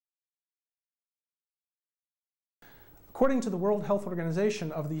According to the World Health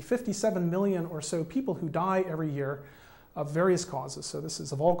Organization, of the 57 million or so people who die every year of various causes, so this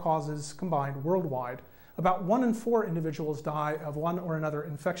is of all causes combined worldwide, about 1 in 4 individuals die of one or another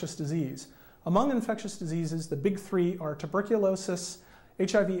infectious disease. Among infectious diseases, the big three are tuberculosis,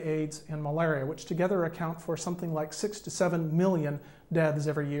 HIV/AIDS, and malaria, which together account for something like 6 to 7 million deaths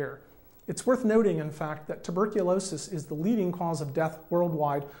every year. It's worth noting, in fact, that tuberculosis is the leading cause of death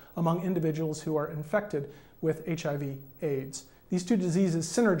worldwide among individuals who are infected with HIV/AIDS. These two diseases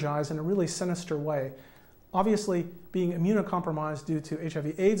synergize in a really sinister way. Obviously, being immunocompromised due to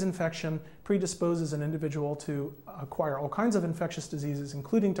HIV/AIDS infection predisposes an individual to acquire all kinds of infectious diseases,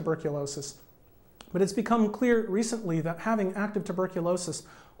 including tuberculosis. But it's become clear recently that having active tuberculosis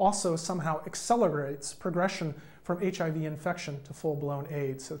also somehow accelerates progression from HIV infection to full-blown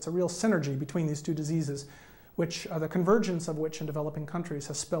AIDS. So it's a real synergy between these two diseases, which the convergence of which in developing countries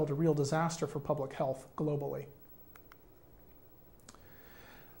has spelled a real disaster for public health globally.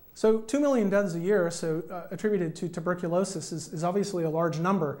 So 2 million deaths a year attributed to tuberculosis is obviously a large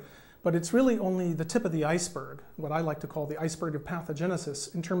number, but it's really only the tip of the iceberg, what I like to call the iceberg of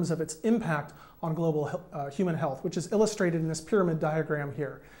pathogenesis, in terms of its impact on global human health, which is illustrated in this pyramid diagram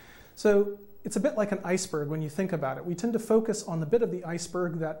here. So it's a bit like an iceberg when you think about it. We tend to focus on the bit of the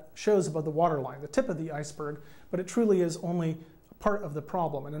iceberg that shows above the waterline, the tip of the iceberg, but it truly is only part of the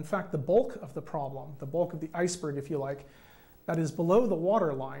problem. And in fact, the bulk of the problem, the bulk of the iceberg, if you like, that is below the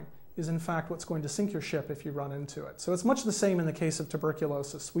waterline, is in fact what's going to sink your ship if you run into it. So it's much the same in the case of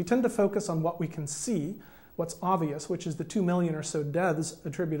tuberculosis. We tend to focus on what we can see, what's obvious, which is the 2 million or so deaths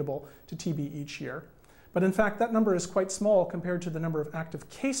attributable to TB each year. But in fact, that number is quite small compared to the number of active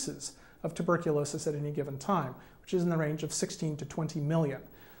cases of tuberculosis at any given time, which is in the range of 16 to 20 million.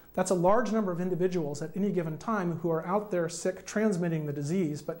 That's a large number of individuals at any given time who are out there sick, transmitting the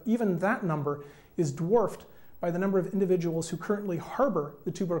disease, but even that number is dwarfed by the number of individuals who currently harbor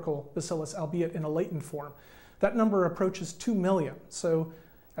the tubercle bacillus, albeit in a latent form. That number approaches 2 million. So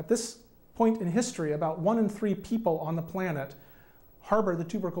at this point in history, about 1 in 3 people on the planet harbor the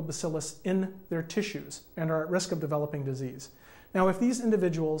tubercle bacillus in their tissues and are at risk of developing disease. Now, if these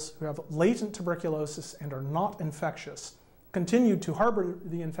individuals who have latent tuberculosis and are not infectious continued to harbor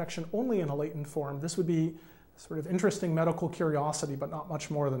the infection only in a latent form, this would be sort of interesting medical curiosity, but not much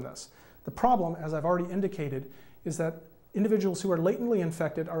more than this. The problem, as I've already indicated, is that individuals who are latently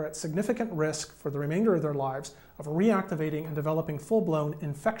infected are at significant risk for the remainder of their lives of reactivating and developing full-blown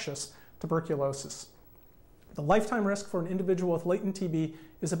infectious tuberculosis. The lifetime risk for an individual with latent TB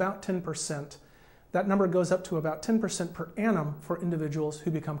is about 10%. That number goes up to about 10% per annum for individuals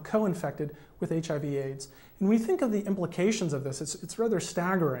who become co-infected with HIV/AIDS. And when we think of the implications of this, it's rather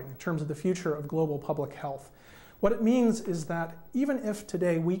staggering in terms of the future of global public health. What it means is that even if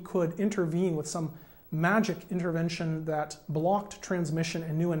today we could intervene with some magic intervention that blocked transmission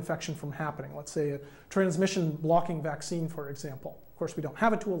and new infection from happening, let's say a transmission blocking vaccine, for example. Of course, we don't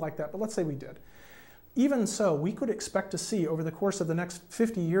have a tool like that, but let's say we did. Even so, we could expect to see over the course of the next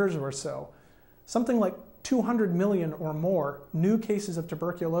 50 years or so, something like 200 million or more new cases of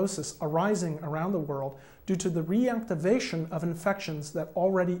tuberculosis arising around the world due to the reactivation of infections that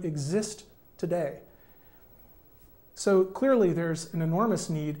already exist today. So clearly there's an enormous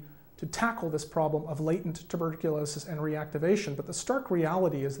need to tackle this problem of latent tuberculosis and reactivation, but the stark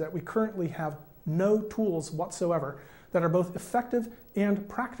reality is that we currently have no tools whatsoever that are both effective and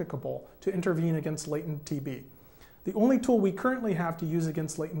practicable to intervene against latent TB. The only tool we currently have to use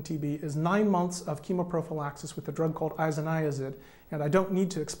against latent TB is 9 months of chemoprophylaxis with a drug called isoniazid, and I don't need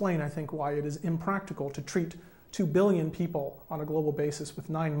to explain, I think, why it is impractical to treat 2 billion people on a global basis with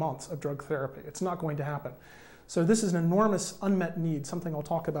 9 months of drug therapy. It's not going to happen. So this is an enormous unmet need, something I'll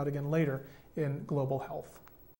talk about again later in global health.